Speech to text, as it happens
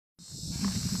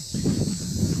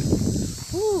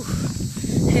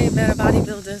morning, Better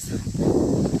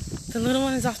Bodybuilders. The little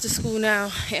one is off to school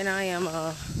now, and I am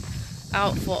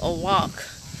out for a walk.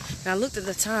 And I looked at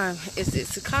the time.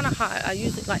 It's kind of hot. I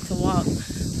usually like to walk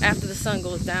after the sun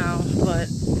goes down, but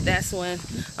that's when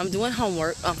I'm doing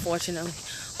homework, unfortunately,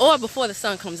 or before the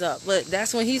sun comes up. But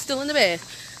that's when he's still in the bed.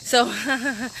 So,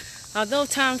 although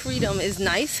time freedom is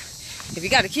nice, if you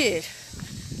got a kid,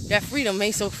 that freedom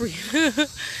ain't so free.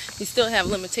 You still have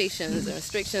limitations and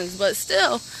restrictions, but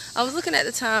still, I was looking at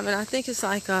the time, and I think it's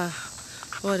like,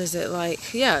 what is it,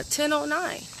 like, yeah,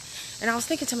 10:09. And I was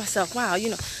thinking to myself, wow, you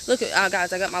know, look at,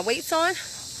 guys, I got my weights on.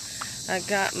 I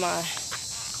got my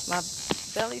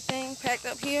belly thing packed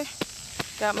up here.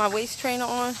 Got my waist trainer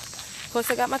on. Of course,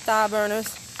 I got my thigh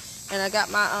burners. And I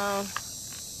got my,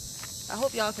 I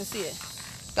hope y'all can see it.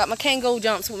 Got my Kango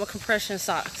jumps with my compression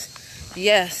socks.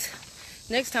 Yes.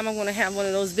 Next time I'm going to have one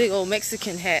of those big old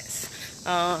Mexican hats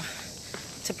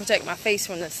to protect my face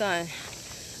from the sun.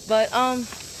 But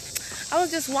I was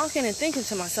just walking and thinking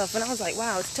to myself, and I was like,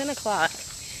 wow, it's 10 o'clock.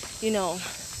 You know,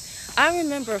 I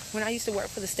remember when I used to work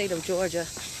for the state of Georgia,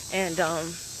 and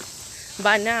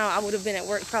by now I would have been at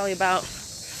work probably about,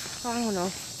 I don't know,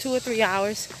 2 or 3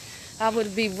 hours. I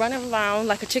would be running around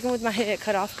like a chicken with my head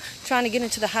cut off, trying to get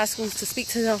into the high schools to speak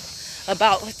to them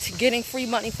about getting free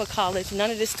money for college.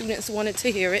 None of the students wanted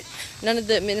to hear it. None of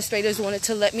the administrators wanted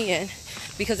to let me in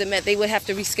because it meant they would have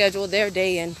to reschedule their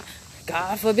day, and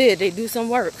God forbid they do some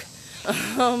work.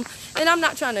 And I'm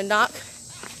not trying to knock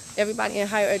everybody in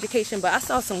higher education, but I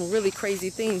saw some really crazy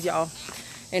things, y'all.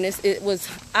 And it was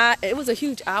a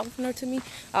huge eye-opener to me.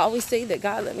 I always say that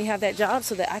God let me have that job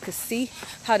so that I could see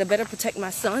how to better protect my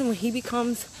son when he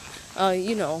becomes,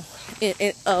 you know,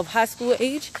 of high school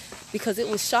age. Because it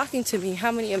was shocking to me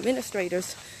how many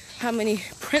administrators, how many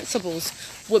principals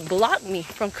would block me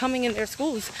from coming in their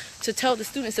schools to tell the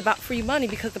students about free money,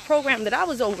 because the program that I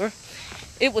was over,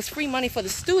 it was free money for the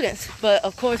students, but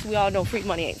of course we all know free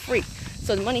money ain't free.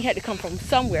 So the money had to come from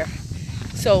somewhere.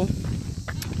 So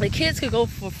the kids could go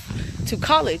to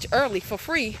college early for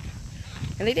free,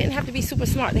 and they didn't have to be super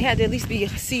smart. They had to at least be a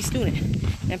C student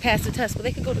and pass the test, but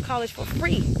they could go to college for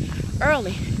free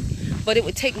early. But it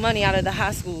would take money out of the high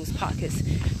schools' pockets.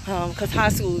 Because high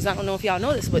schools, I don't know if y'all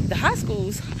know this, but the high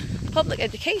schools, public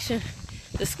education,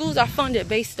 the schools are funded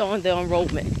based on the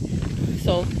enrollment.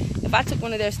 So if I took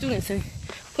one of their students and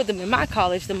put them in my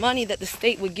college, the money that the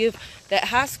state would give that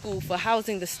high school for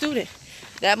housing the student,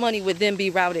 that money would then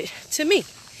be routed to me.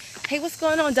 Hey, what's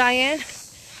going on, Diane?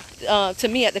 To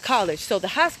me at the college. So the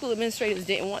high school administrators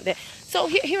didn't want that. So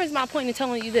here is my point in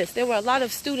telling you this. There were a lot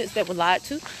of students that were lied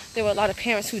to. There were a lot of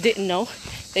parents who didn't know.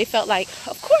 They felt like,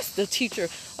 of course the teacher,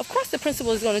 of course the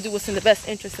principal is going to do what's in the best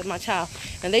interest of my child.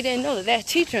 And they didn't know that that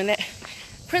teacher and that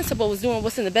principal was doing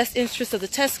what's in the best interest of the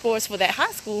test scores for that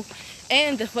high school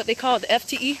and what they call the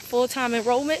FTE, full-time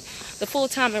enrollment, the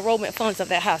full-time enrollment funds of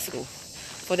that high school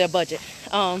for their budget.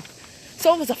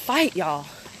 So it was a fight, y'all.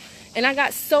 And I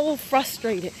got so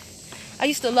frustrated. I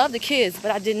used to love the kids,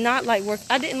 but I did not like work.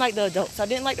 I didn't like the adults. I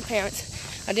didn't like the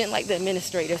parents. I didn't like the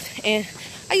administrators. And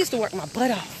I used to work my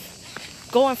butt off,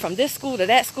 going from this school to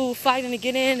that school, fighting to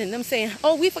get in, and them saying,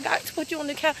 oh, we forgot to put you on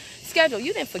the schedule.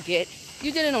 You didn't forget.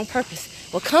 You did it on purpose.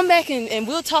 Well, come back and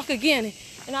we'll talk again.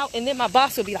 And then my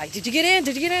boss would be like, did you get in?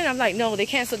 Did you get in? I'm like, no, they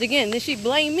canceled again. And then she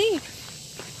blamed me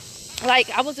like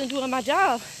I wasn't doing my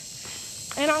job.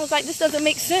 And I was like, this doesn't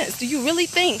make sense. Do you really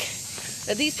think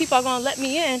that these people are going to let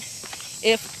me in?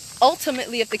 If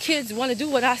ultimately, if the kids want to do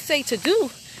what I say to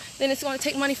do, then it's going to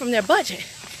take money from their budget.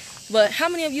 But how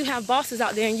many of you have bosses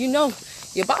out there, and you know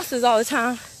your bosses all the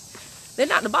time, they're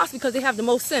not the boss because they have the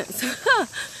most sense.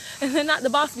 And they're not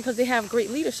the boss because they have great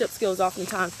leadership skills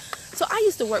oftentimes. So I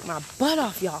used to work my butt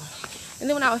off, y'all. And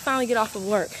then when I would finally get off of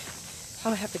work, I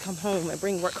would have to come home and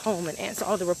bring work home and answer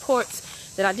all the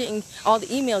reports that I didn't, all the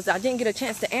emails that I didn't get a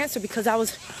chance to answer because I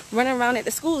was running around at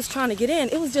the schools trying to get in.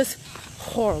 It was just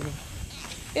horrible.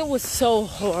 It was so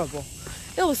horrible.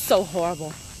 It was so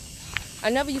horrible. I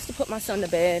never used to put my son to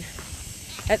bed.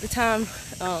 At the time,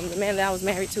 the man that I was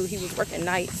married to, he was working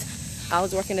nights. I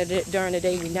was working during the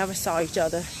day. We never saw each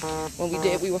other. When we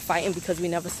did, we were fighting because we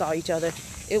never saw each other.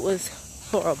 It was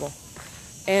horrible.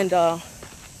 And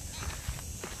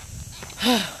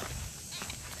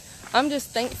I'm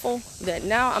just thankful that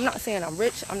now, I'm not saying I'm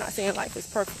rich. I'm not saying life is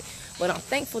perfect. But I'm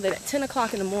thankful that at 10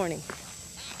 o'clock in the morning,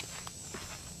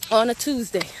 on a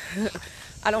Tuesday,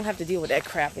 I don't have to deal with that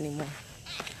crap anymore.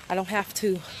 I don't have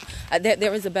to.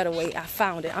 There is a better way. I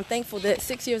found it. I'm thankful that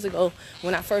 6 years ago,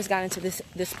 when I first got into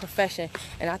this profession,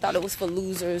 and I thought it was for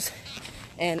losers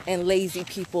and lazy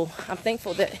people, I'm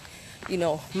thankful that, you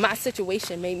know, my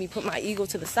situation made me put my ego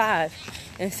to the side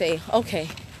and say, okay,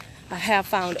 I have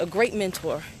found a great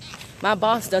mentor. My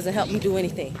boss doesn't help me do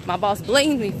anything. My boss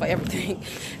blames me for everything.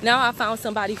 Now I found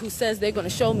somebody who says they're going to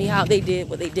show me how they did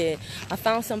what they did. I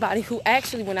found somebody who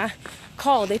actually, when I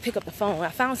call, they pick up the phone. I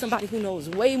found somebody who knows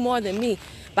way more than me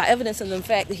by evidence of the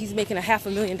fact that he's making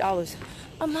 $500,000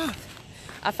 a month.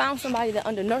 I found somebody that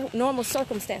under normal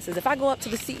circumstances, if I go up to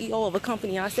the CEO of a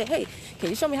company and I say, hey, can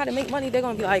you show me how to make money? They're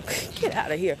going to be like, get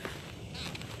out of here.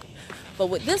 But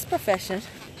with this profession,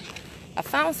 I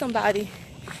found somebody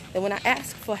that when I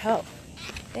asked for help,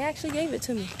 they actually gave it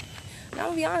to me. And I'm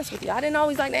going to be honest with you, I didn't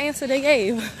always like the answer they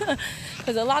gave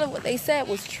because a lot of what they said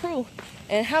was true.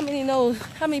 And how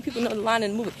many people know the line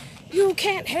in the movie? You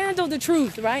can't handle the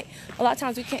truth, right? A lot of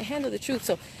times we can't handle the truth.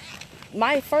 So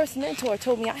my first mentor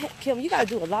told me, Kim, you got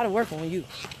to do a lot of work on you.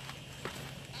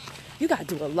 You got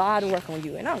to do a lot of work on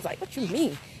you. And I was like, what you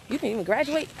mean? You didn't even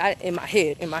graduate? In my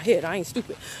head, I ain't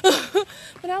stupid.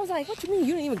 But I was like, what you mean?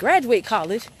 You didn't even graduate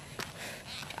college?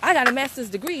 I got a master's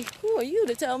degree. Who are you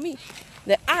to tell me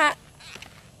that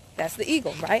that's the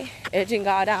ego, right? Edging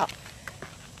God out.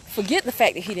 Forget the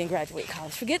fact that he didn't graduate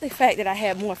college. Forget the fact that I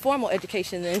had more formal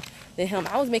education than him.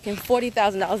 I was making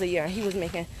 $40,000 a year and he was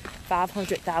making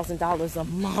 $500,000 a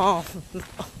month.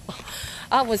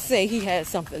 I would say he had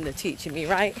something to teach me,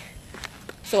 right?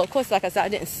 So, of course, like I said, I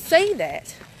didn't say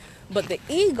that. But the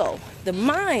ego, the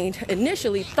mind,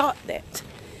 initially thought that.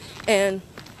 And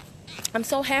I'm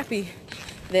so happy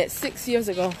that 6 years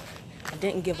ago, I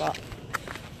didn't give up.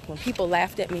 When people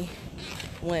laughed at me,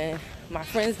 when my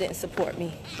friends didn't support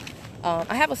me.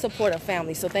 I have a supportive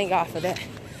family, so thank God for that.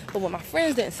 But when my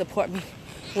friends didn't support me,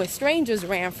 when strangers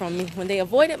ran from me, when they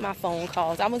avoided my phone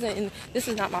calls, this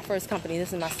is not my first company,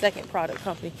 this is my second product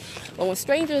company. But when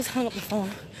strangers hung up the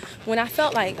phone, when I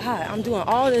felt like, God, I'm doing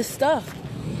all this stuff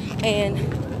and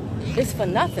it's for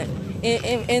nothing.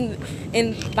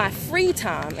 In my free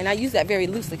time, and I use that very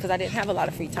loosely because I didn't have a lot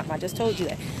of free time, I just told you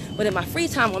that. But in my free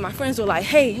time, when my friends were like,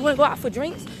 hey, you want to go out for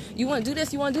drinks? You want to do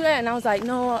this? You want to do that? And I was like,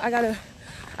 no, I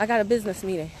got a business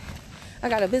meeting. I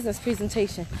got a business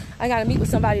presentation. I got to meet with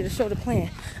somebody to show the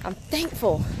plan. I'm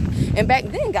thankful. And back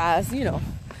then, guys,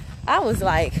 I was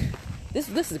like, this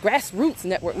is grassroots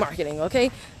network marketing, okay,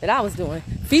 that I was doing.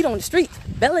 Feet on the street,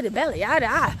 belly to belly, eye to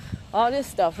eye, all this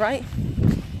stuff, right?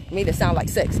 Made it sound like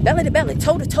sex. Belly to belly,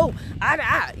 toe to toe, eye to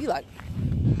eye. You like...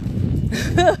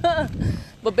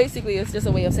 But basically, it's just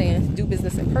a way of saying do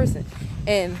business in person.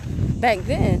 And back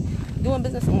then, doing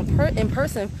business in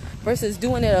person versus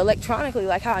doing it electronically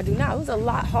like how I do now, it was a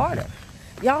lot harder.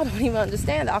 Y'all don't even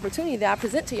understand the opportunity that I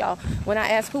present to y'all when I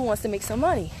ask who wants to make some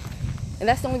money. And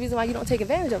that's the only reason why you don't take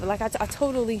advantage of it. Like I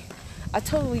totally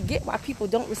get why people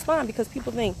don't respond, because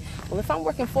people think, well, if I'm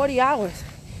working 40 hours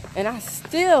and I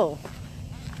still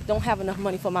don't have enough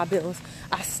money for my bills,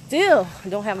 I still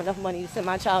don't have enough money to send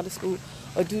my child to school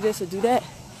or do this or do that,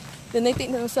 then they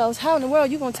think to themselves, how in the world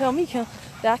are you going to tell me, Kim,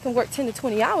 that I can work 10 to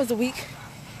 20 hours a week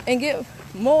and get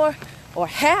more or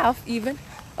half even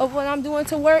of what I'm doing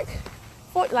to work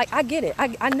for? Like, I get it.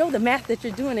 I know the math that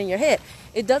you're doing in your head.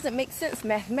 It doesn't make sense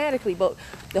mathematically, but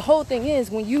the whole thing is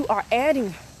when you are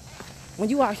adding, when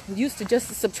you are used to just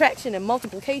subtraction and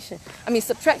multiplication,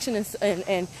 subtraction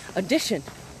and addition,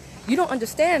 you don't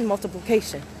understand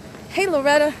multiplication. Hey,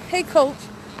 Loretta. Hey, Coach.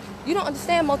 You don't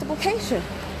understand multiplication.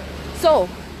 So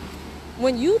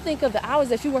when you think of the hours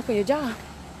that you work on your job,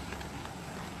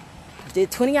 I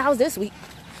did 20 hours this week,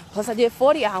 plus I did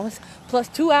 40 hours, plus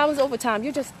 2 hours overtime.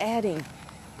 You're just adding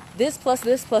this plus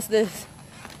this plus this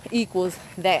equals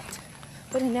that.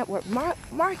 But in network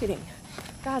marketing,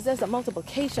 guys, there's a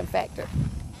multiplication factor.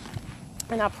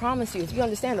 And I promise you, if you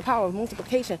understand the power of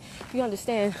multiplication, if you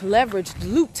understand leverage,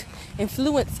 loot,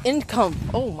 influence, income,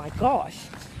 oh my gosh,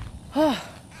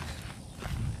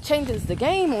 changes the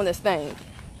game on this thing.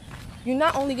 You're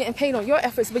not only getting paid on your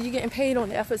efforts, but you're getting paid on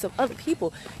the efforts of other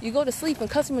people. You go to sleep and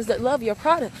customers that love your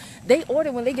product, they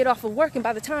order when they get off of work, and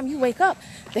by the time you wake up,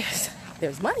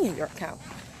 there's money in your account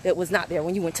that was not there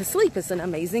when you went to sleep. It's an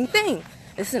amazing thing.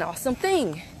 It's an awesome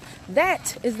thing.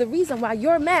 That is the reason why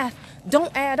your math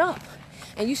don't add up.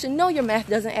 And you should know your math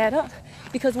doesn't add up,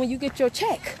 because when you get your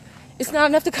check, it's not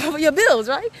enough to cover your bills,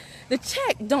 right? The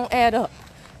check don't add up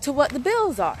to what the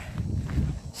bills are.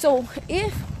 So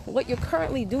if what you're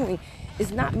currently doing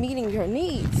is not meeting your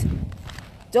needs,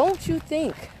 don't you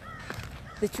think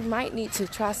that you might need to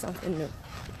try something new?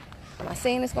 Am I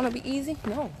saying it's going to be easy?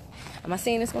 No. Am I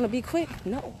saying it's going to be quick?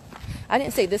 No. I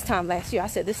didn't say this time last year. I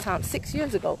said this time 6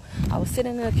 years ago. I was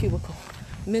sitting in a cubicle,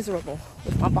 miserable,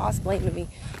 with my boss blaming me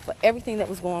for everything that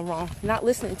was going wrong, not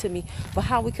listening to me for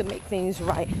how we could make things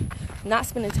right, not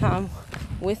spending time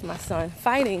with my son,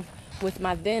 fighting with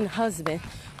my then husband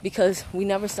because we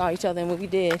never saw each other. And when we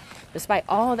did, despite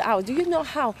all the hours, do you know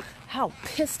how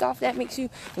pissed off that makes you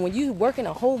when you working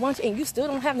a whole bunch and you still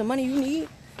don't have the money you need?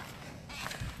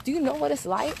 Do you know what it's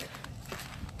like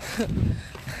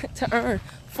to earn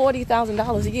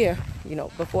 $40,000 a year,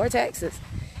 before taxes,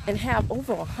 and have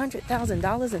over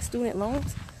 $100,000 in student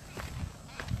loans?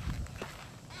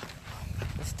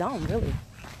 It's dumb, really.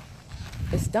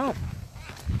 It's dumb.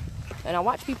 And I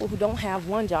watch people who don't have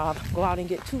one job go out and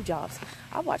get 2 jobs.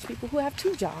 I watch people who have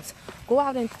 2 jobs go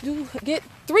out and get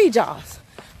 3 jobs.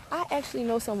 I actually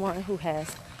know someone who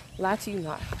has, lie to you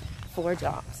not, 4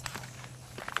 jobs.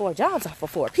 4 jobs are for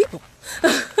 4 people.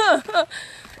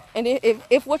 And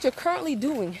if what you're currently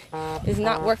doing is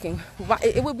not working,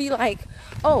 it would be like,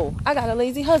 oh, I got a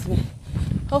lazy husband.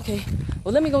 Okay,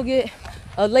 well, let me go get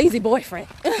a lazy boyfriend.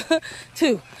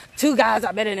 2 guys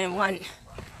are better than 1.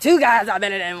 2 guys are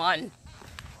better than 1.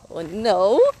 Well,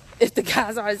 no. If the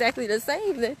guys are exactly the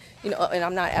same, then, and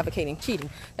I'm not advocating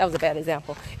cheating. That was a bad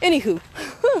example. Anywho,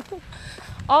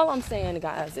 all I'm saying,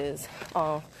 guys, is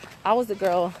I was the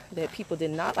girl that people did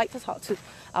not like to talk to.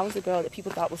 I was the girl that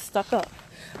people thought was stuck up.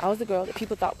 I was the girl that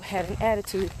people thought had an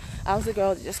attitude. I was the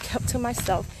girl that just kept to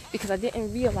myself because I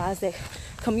didn't realize that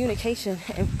communication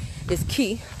is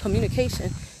key.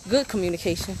 Communication, good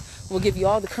communication, will give you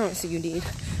all the currency you need.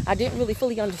 I didn't really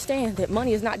fully understand that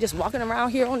money is not just walking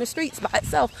around here on the streets by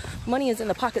itself. Money is in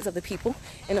the pockets of the people.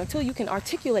 And until you can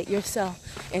articulate yourself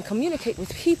and communicate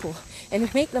with people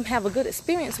and make them have a good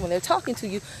experience when they're talking to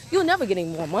you, you'll never get any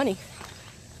more money.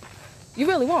 You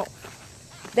really won't.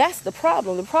 That's the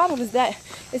problem. The problem is that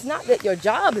it's not that your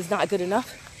job is not good enough.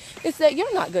 It's that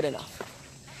you're not good enough.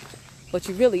 But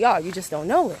you really are. You just don't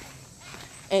know it.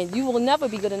 And you will never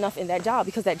be good enough in that job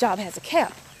because that job has a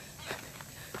cap.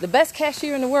 The best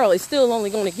cashier in the world is still only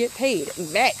going to get paid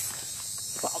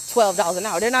max about $12 an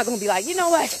hour. They're not going to be like, you know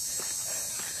what?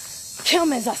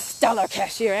 Kim is a stellar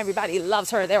cashier. Everybody loves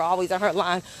her. They're always on her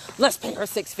line. Let's pay her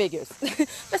 6 figures.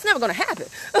 That's never going to happen.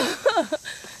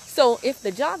 So if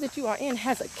the job that you are in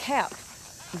has a cap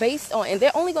based on, and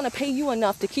they're only going to pay you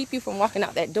enough to keep you from walking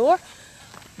out that door,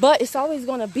 but it's always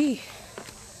going to be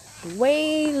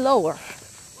way lower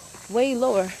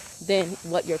than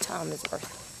what your time is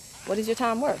worth. What is your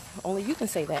time worth? Only you can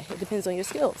say that. It depends on your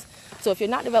skills. So if you're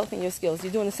not developing your skills,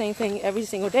 you're doing the same thing every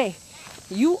single day,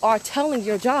 you are telling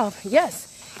your job, yes,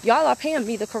 y'all are paying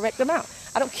me the correct amount.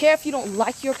 I don't care if you don't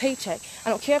like your paycheck. I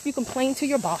don't care if you complain to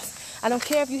your boss. I don't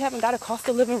care if you haven't got a cost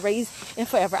of living raise in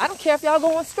forever. I don't care if y'all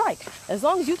go on strike. As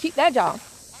long as you keep that job,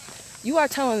 you are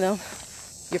telling them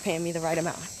you're paying me the right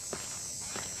amount.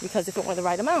 Because if it weren't the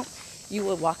right amount, you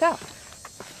would walk out.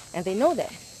 And they know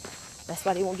that. That's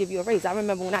why they won't give you a raise. I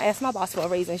remember when I asked my boss for a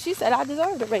raise, and she said I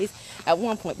deserved a raise at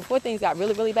one point. Before things got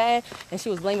really, really bad, and she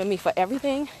was blaming me for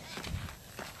everything.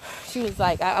 She was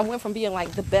like, I went from being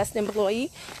like the best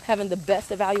employee, having the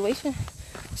best evaluation,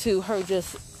 to her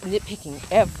just nitpicking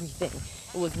everything.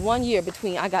 It was 1 year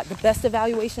between I got the best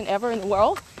evaluation ever in the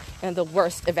world and the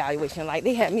worst evaluation. Like,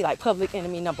 they had me like public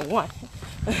enemy number 1.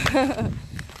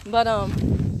 But,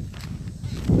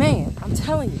 man, I'm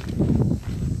telling you,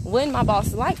 when my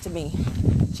boss liked me,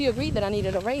 she agreed that I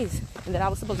needed a raise and that I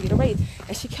was supposed to get a raise.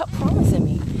 And she kept promising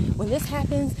me, when this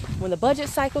happens, when the budget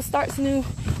cycle starts new,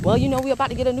 well, we're about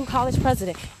to get a new college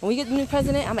president. When we get the new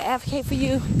president, I'm going to advocate for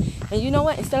you. And you know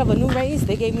what? Instead of a new raise,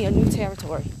 they gave me a new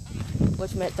territory,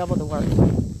 which meant double the work.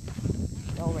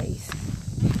 No raise.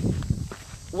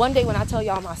 One day when I tell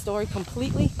y'all my story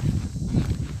completely,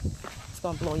 it's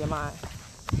going to blow your mind.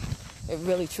 It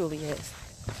really, truly is.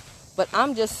 But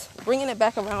I'm just bringing it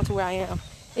back around to where I am.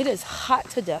 It is hot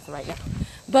to death right now.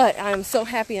 But I am so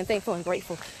happy and thankful and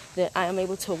grateful that I am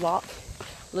able to walk,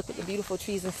 look at the beautiful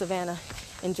trees in Savannah,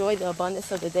 enjoy the abundance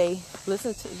of the day,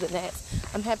 listen to the gnats.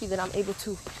 I'm happy that I'm able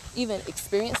to even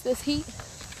experience this heat.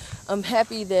 I'm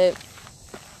happy that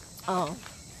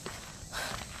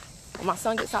when my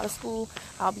son gets out of school,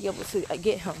 I'll be able to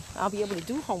get him. I'll be able to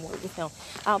do homework with him.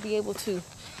 I'll be able to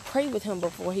pray with him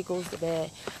before he goes to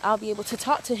bed. I'll be able to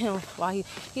talk to him while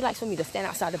he likes for me to stand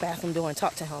outside the bathroom door and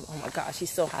talk to him. Oh my gosh, he's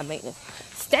so high maintenance.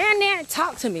 Stand there and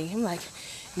talk to me. I'm like,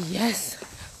 yes.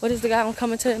 What is the guy on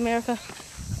Coming to America?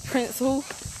 Prince who?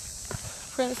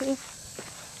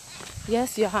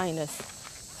 Yes, Your Highness.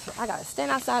 So I gotta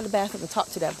stand outside the bathroom and talk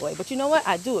to that boy. But you know what?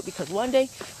 I do it because one day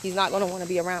he's not gonna want to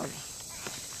be around me.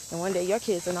 And one day your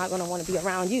kids are not gonna want to be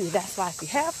around you. That's why if you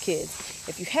have kids,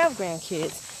 if you have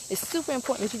grandkids, it's super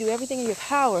important that you do everything in your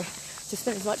power to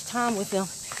spend as much time with them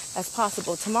as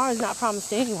possible. Tomorrow is not promised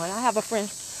to anyone. I have a friend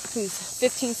whose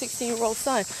 15, 16-year-old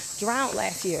son drowned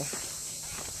last year.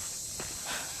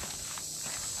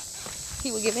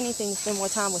 He would give anything to spend more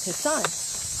time with his son.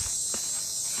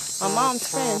 My mom's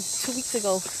friend 2 weeks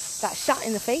ago got shot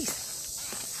in the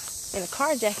face in a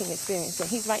carjacking experience, and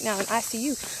he's right now in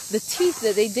ICU. The teeth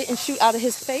that they didn't shoot out of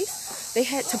his face, they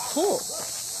had to pull.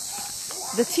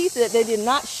 The teeth that they did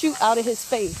not shoot out of his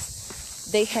face,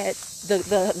 they had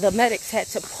the medics had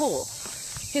to pull.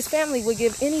 His family would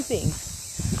give anything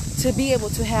to be able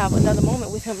to have another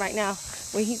moment with him right now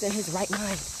when he's in his right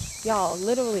mind. Y'all,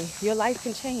 literally, your life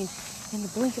can change in the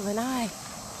blink of an eye.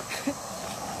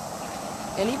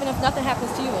 And even if nothing happens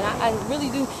to you, and I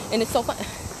really do, and it's so fun.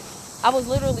 I was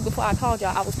literally, before I called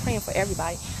y'all, I was praying for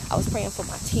everybody. I was praying for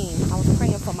my team. I was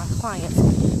praying for my clients.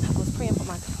 I was praying for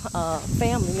my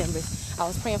family members. I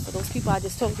was praying for those people I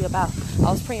just told you about.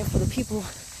 I was praying for the people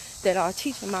that are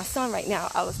teaching my son right now.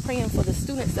 I was praying for the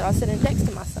students that are sitting next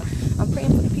to my son. I'm praying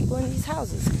for the people in these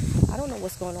houses. I don't know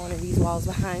what's going on in these walls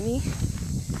behind me.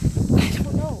 I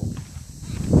don't know.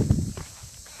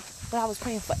 But I was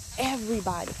praying for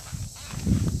everybody.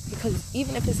 Because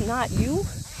even if it's not you,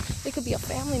 it could be a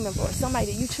family member or somebody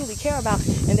that you truly care about,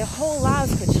 and their whole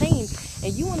lives could change.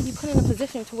 And you want to be put in a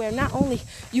position to where not only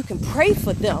you can pray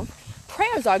for them,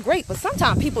 prayers are great, but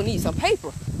sometimes people need some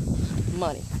paper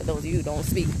money, for those of you who don't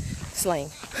speak slang.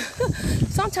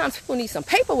 Sometimes people need some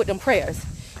paper with them prayers,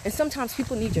 and sometimes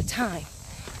people need your time.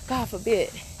 God forbid,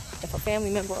 if a family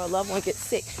member or a loved one gets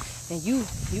sick, and you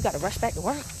got to rush back to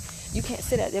work. You can't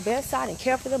sit at their bedside and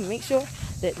care for them and make sure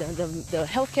that the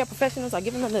healthcare professionals are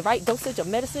giving them the right dosage of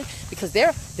medicine, because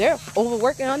they're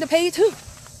overworked and underpaid too.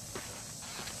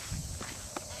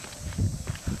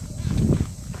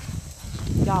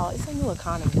 Y'all, it's a new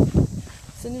economy.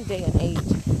 It's a new day and age.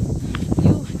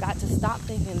 You got to stop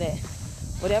thinking that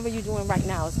whatever you're doing right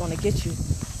now is going to get you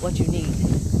what you need.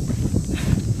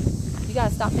 You got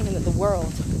to stop thinking that the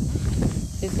world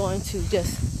is going to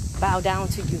just bow down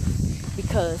to you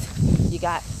because you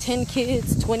got 10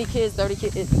 kids, 20 kids, 30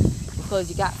 kids, because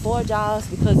you got 4 jobs,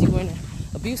 because you were in an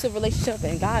abusive relationship.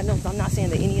 And God knows I'm not saying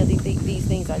that any of these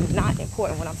things are not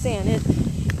important. What I'm saying is,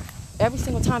 every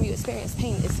single time you experience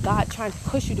pain, it's God trying to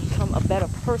push you to become a better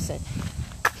person.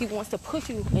 He wants to push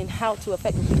you in how to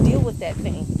effectively deal with that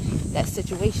thing, that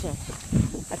situation.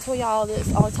 I tell you all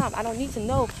this all the time. I don't need to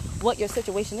know what your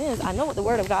situation is. I know what the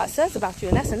Word of God says about you,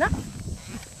 and that's enough.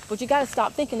 But you got to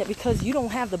stop thinking that because you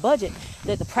don't have the budget,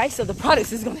 that the price of the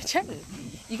products is going to change.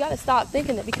 You got to stop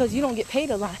thinking that because you don't get paid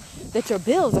a lot, that your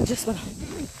bills are just going to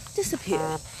disappear.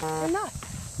 They're not.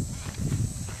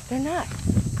 They're not.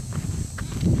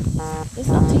 It's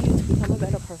up to you to become a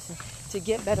better person, to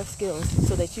get better skills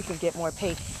so that you can get more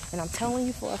pay. And I'm telling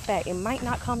you for a fact, it might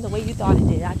not come the way you thought it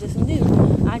did. I just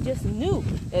knew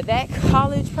that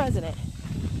college president,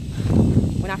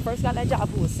 when I first got that job,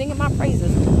 who was singing my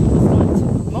praises, was going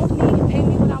to promote me and pay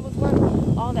me what I was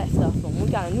worth, all that stuff. But when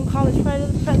we got a new college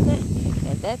president,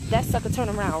 and that sucker turned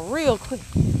around real quick.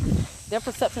 Their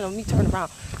perception of me turned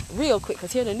around real quick,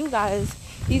 because here the new guy is,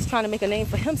 he's trying to make a name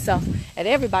for himself at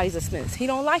everybody's expense. He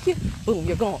don't like you, boom,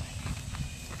 you're gone.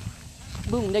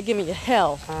 Boom, they're giving you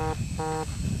hell.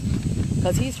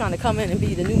 Because he's trying to come in and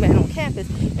be the new man on campus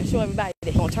and show everybody that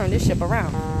he's going to turn this ship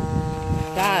around.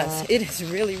 Guys, it is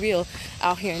really real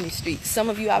out here in these streets. Some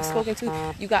of you I've spoken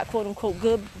to, you got quote-unquote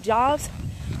good jobs,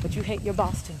 but you hate your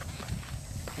boss too.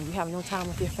 And you have no time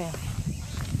with your family.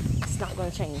 It's not going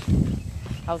to change.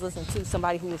 I was listening to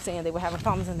somebody who was saying they were having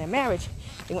problems in their marriage.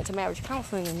 They went to marriage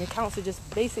counseling, and the counselor just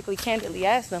basically candidly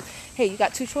asked them, hey, you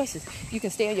got 2 choices. You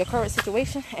can stay in your current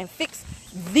situation and fix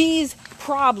these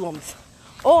problems,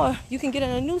 or you can get in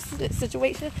a new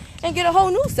situation and get a whole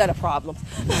new set of problems.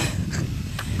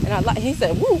 And he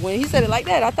said, woo, when he said it like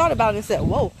that, I thought about it and said,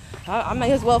 whoa, I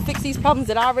may as well fix these problems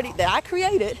that I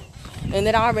created and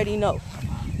that I already know,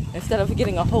 instead of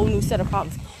getting a whole new set of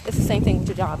problems. It's the same thing with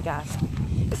your job, guys.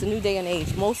 It's a new day and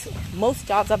age. Most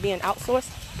jobs are being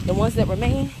outsourced. The ones that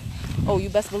remain, oh, you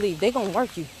best believe they're going to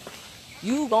work you.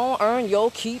 You going to earn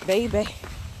your keep, baby.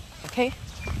 Okay?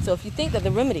 So if you think that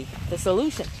the remedy, the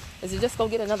solution, is to just go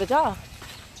get another job,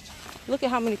 look at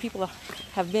how many people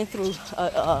have been through,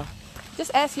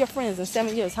 just ask your friends in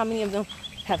 7 years, how many of them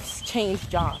have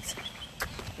changed jobs.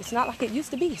 It's not like it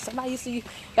used to be.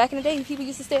 Back in the day, people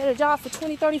used to stay at a job for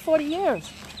 20, 30, 40 years,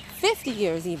 50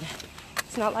 years even.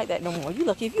 It's not like that no more. You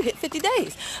lucky if you hit 50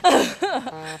 days.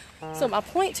 So my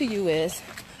point to you is,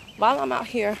 while I'm out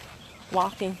here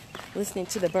walking, listening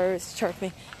to the birds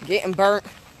chirping, getting burnt,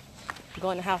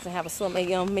 go in the house and have a Slim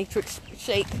AM Matrix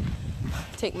shake,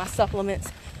 take my supplements,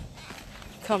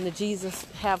 come to Jesus,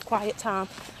 have quiet time.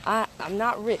 I'm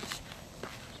not rich.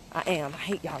 I am. I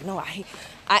hate y'all. No, I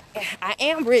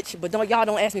am rich, but y'all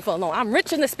don't ask me for a loan. I'm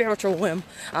rich in the spiritual realm.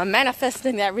 I'm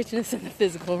manifesting that richness in the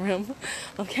physical realm.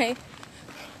 Okay?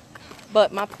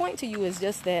 But my point to you is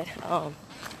just that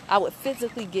I would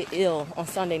physically get ill on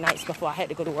Sunday nights before I had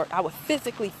to go to work. I would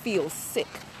physically feel sick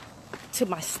to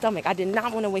my stomach. I did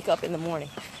not want to wake up in the morning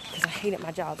because I hated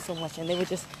my job so much, and they were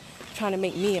just trying to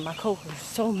make me and my coworkers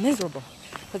so miserable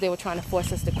because they were trying to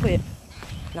force us to quit.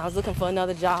 And I was looking for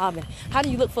another job. And how do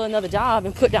you look for another job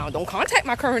and put down, don't contact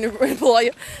my current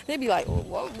employer? They'd be like,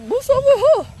 well, what's up with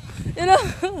her? You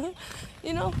know,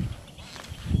 you know.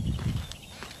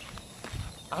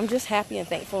 I'm just happy and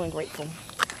thankful and grateful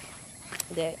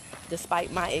that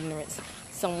despite my ignorance,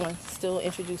 someone still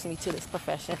introduced me to this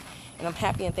profession. And I'm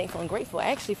happy and thankful and grateful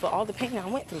actually for all the pain I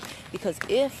went through. Because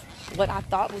if what I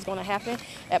thought was going to happen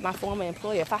at my former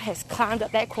employer, if I had climbed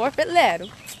up that corporate ladder,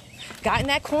 gotten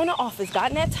that corner office,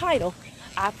 gotten that title,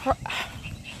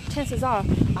 chances are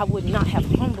I would not have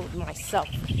humbled myself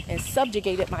and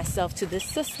subjugated myself to this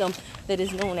system that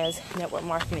is known as network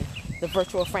marketing, the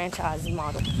virtual franchise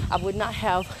model. I would not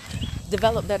have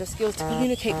developed better skills to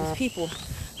communicate with people.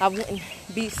 I wouldn't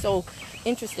be so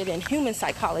interested in human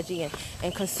psychology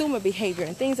and consumer behavior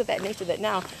and things of that nature that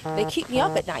now they keep me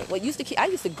up at night. I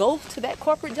used to go to that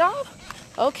corporate job,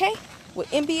 okay, with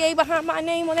MBA behind my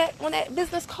name on that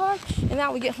business card, and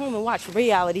now we get home and watch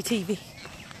reality TV.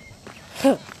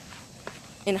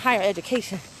 In higher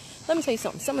education, let me tell you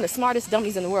something. Some of the smartest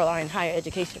dummies in the world are in higher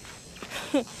education.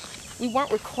 We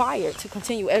weren't required to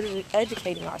continue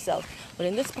educating ourselves. But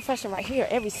in this profession right here,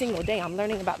 every single day, I'm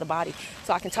learning about the body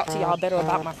so I can talk to y'all better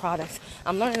about my products.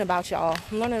 I'm learning about y'all.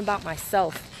 I'm learning about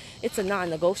myself. It's a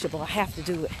non-negotiable. I have to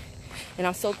do it. And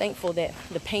I'm so thankful that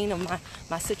the pain of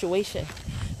my situation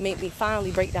made me finally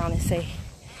break down and say,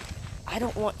 I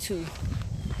don't want to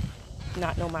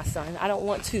not know my son. I don't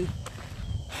want to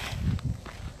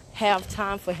have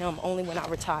time for him only when I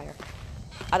retire.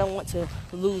 I don't want to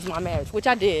lose my marriage, which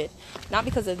I did, not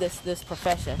because of this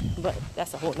profession, but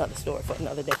that's a whole nother story for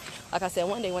another day. Like I said,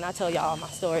 one day when I tell y'all my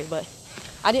story, but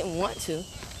I didn't want to.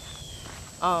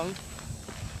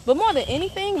 But more than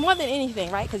anything,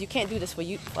 right? Because you can't do this for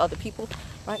other people,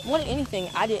 right? More than anything,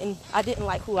 I didn't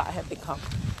like who I had become.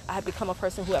 I had become a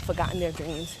person who had forgotten their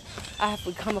dreams. I had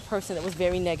become a person that was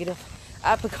very negative.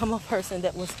 I had become a person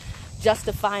that was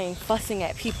justifying fussing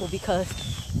at people because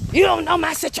you don't know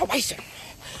my situation.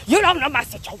 You don't know my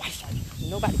situation.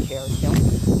 Nobody cares, yo.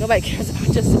 Nobody cares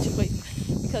about your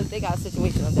situation because they got a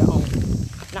situation of their own.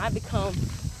 And I become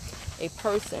a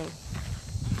person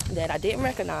that I didn't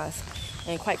recognize,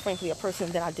 and quite frankly, a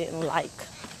person that I didn't like.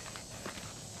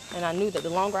 And I knew that the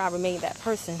longer I remained that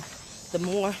person, the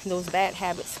more those bad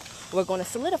habits were going to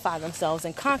solidify themselves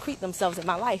and concrete themselves in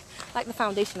my life like the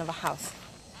foundation of a house.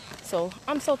 So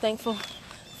I'm so thankful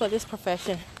for this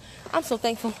profession. I'm so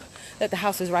thankful that the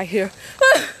house is right here.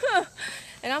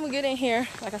 And I'm going to get in here,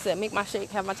 like I said, make my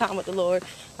shake, have my time with the Lord.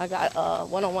 I got a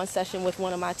one-on-one session with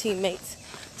one of my teammates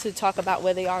to talk about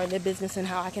where they are in their business and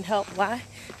how I can help. Why?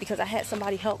 Because I had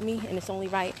somebody help me, and it's only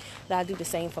right that I do the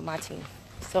same for my team.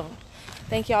 So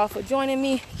thank y'all for joining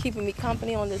me, keeping me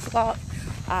company on this walk.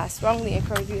 I strongly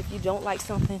encourage you, if you don't like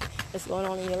something that's going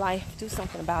on in your life, do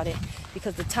something about it,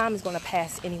 because the time is going to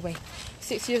pass anyway.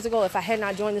 6 years ago, if I had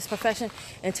not joined this profession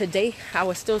and today I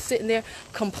was still sitting there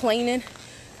complaining,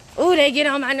 oh, they get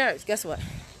on my nerves, guess what?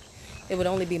 It would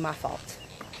only be my fault.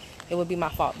 It would be my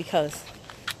fault because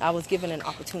I was given an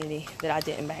opportunity that I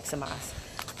didn't maximize.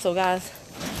 So guys,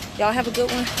 y'all have a good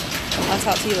one. I'll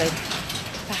talk to you later.